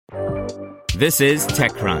This is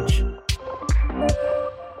TechCrunch.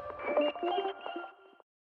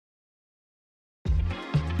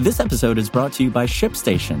 This episode is brought to you by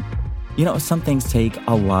ShipStation. You know, some things take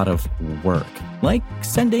a lot of work, like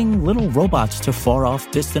sending little robots to far-off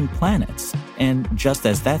distant planets. And just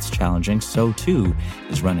as that's challenging, so too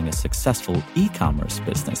is running a successful e-commerce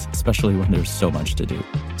business, especially when there's so much to do.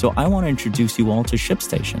 So I want to introduce you all to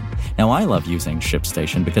ShipStation. Now, I love using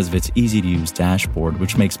ShipStation because of its easy-to-use dashboard,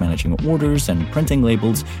 which makes managing orders and printing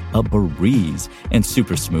labels a breeze and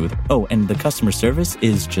super smooth. Oh, and the customer service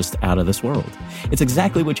is just out of this world. It's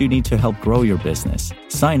exactly what you need to help grow your business.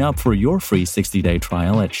 Sign up for your free 60-day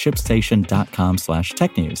trial at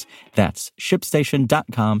shipstation.com/technews. That's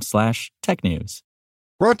shipstation.com/technews.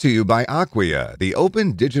 Brought to you by Acquia, the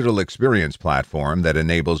open digital experience platform that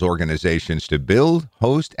enables organizations to build,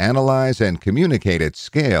 host, analyze, and communicate at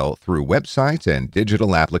scale through websites and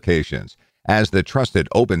digital applications. As the trusted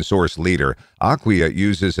open source leader, Acquia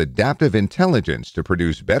uses adaptive intelligence to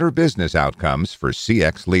produce better business outcomes for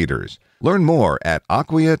CX leaders. Learn more at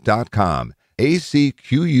acquia.com,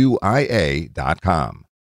 acquia.com.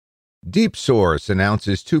 DeepSource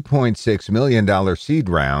announces $2.6 million seed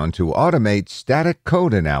round to automate static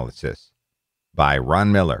code analysis. By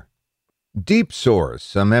Ron Miller.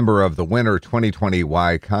 DeepSource, a member of the winter 2020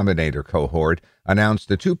 Y Combinator cohort, announced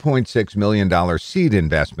a $2.6 million seed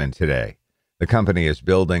investment today. The company is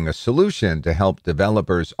building a solution to help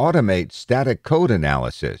developers automate static code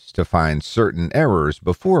analysis to find certain errors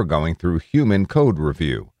before going through human code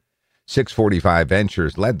review. 645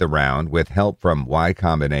 Ventures led the round with help from Y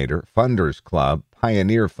Combinator, FundersClub,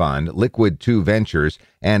 Pioneer Fund, Liquid 2 Ventures,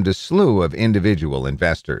 and a slew of individual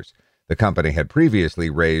investors. The company had previously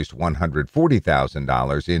raised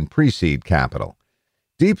 $140,000 in pre-seed capital.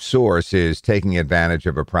 DeepSource is taking advantage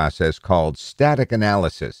of a process called static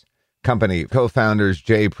analysis. Company co-founders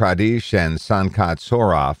Jay Pradesh and Sankat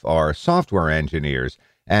Soroff are software engineers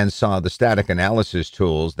and saw the static analysis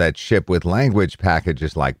tools that ship with language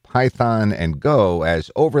packages like Python and Go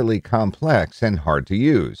as overly complex and hard to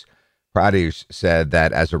use. Pradesh said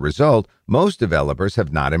that as a result, most developers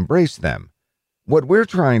have not embraced them. What we're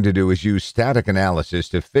trying to do is use static analysis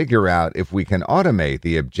to figure out if we can automate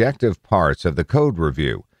the objective parts of the code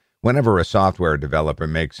review. Whenever a software developer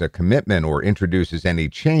makes a commitment or introduces any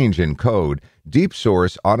change in code,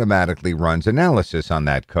 DeepSource automatically runs analysis on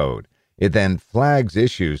that code. It then flags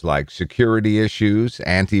issues like security issues,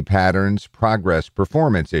 anti-patterns, progress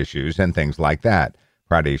performance issues, and things like that,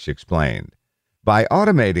 Pradesh explained. By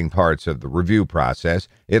automating parts of the review process,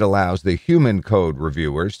 it allows the human code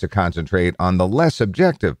reviewers to concentrate on the less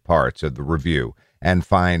objective parts of the review and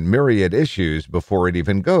find myriad issues before it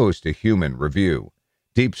even goes to human review.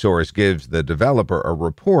 DeepSource gives the developer a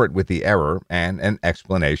report with the error and an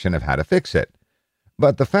explanation of how to fix it.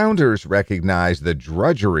 But the founders recognize the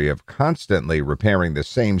drudgery of constantly repairing the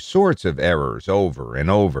same sorts of errors over and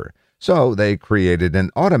over. So they created an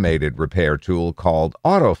automated repair tool called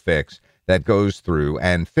AutoFix that goes through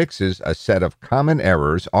and fixes a set of common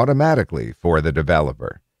errors automatically for the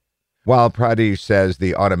developer. While Pradesh says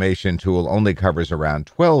the automation tool only covers around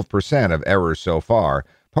 12% of errors so far,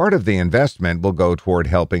 part of the investment will go toward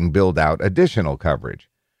helping build out additional coverage.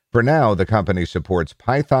 For now, the company supports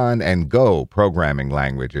Python and Go programming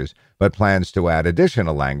languages, but plans to add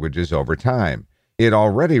additional languages over time. It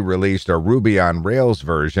already released a Ruby on Rails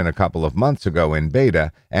version a couple of months ago in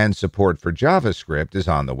beta, and support for JavaScript is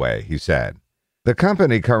on the way, he said. The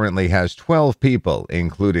company currently has 12 people,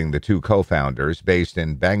 including the two co-founders, based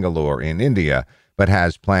in Bangalore in India, but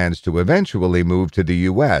has plans to eventually move to the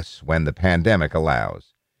U.S. when the pandemic allows.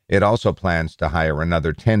 It also plans to hire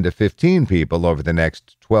another 10 to 15 people over the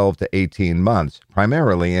next 12 to 18 months,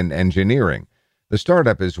 primarily in engineering. The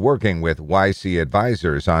startup is working with YC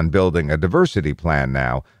Advisors on building a diversity plan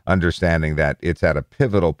now, understanding that it's at a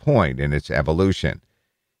pivotal point in its evolution.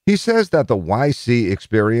 He says that the YC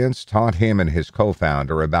experience taught him and his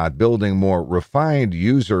co-founder about building more refined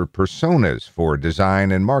user personas for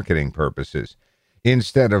design and marketing purposes.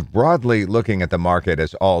 Instead of broadly looking at the market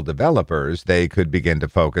as all developers, they could begin to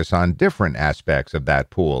focus on different aspects of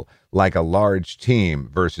that pool, like a large team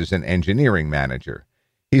versus an engineering manager.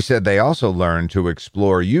 He said they also learned to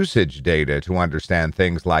explore usage data to understand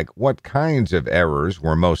things like what kinds of errors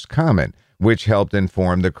were most common, which helped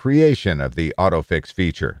inform the creation of the AutoFix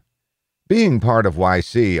feature. Being part of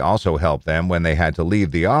YC also helped them when they had to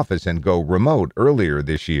leave the office and go remote earlier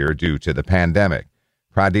this year due to the pandemic.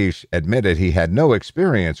 Pradesh admitted he had no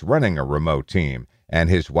experience running a remote team, and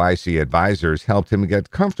his YC advisors helped him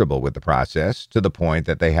get comfortable with the process to the point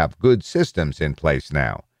that they have good systems in place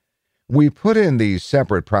now. We put in these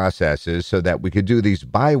separate processes so that we could do these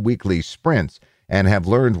bi-weekly sprints and have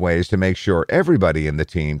learned ways to make sure everybody in the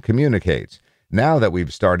team communicates. Now that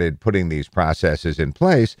we've started putting these processes in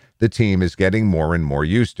place, the team is getting more and more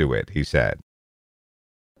used to it, he said.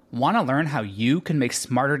 Want to learn how you can make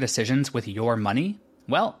smarter decisions with your money?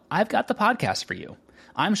 Well, I've got the podcast for you.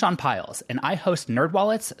 I'm Sean Piles, and I host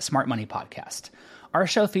NerdWallet's Smart Money Podcast. Our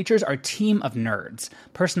show features our team of nerds,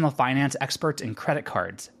 personal finance experts in credit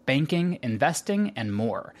cards, banking, investing, and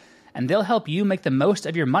more. And they'll help you make the most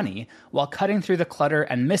of your money while cutting through the clutter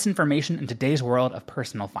and misinformation in today's world of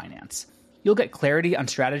personal finance. You'll get clarity on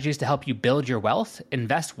strategies to help you build your wealth,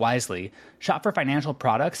 invest wisely, shop for financial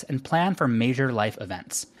products, and plan for major life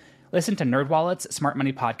events. Listen to NerdWallet's Smart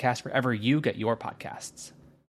Money Podcast wherever you get your podcasts.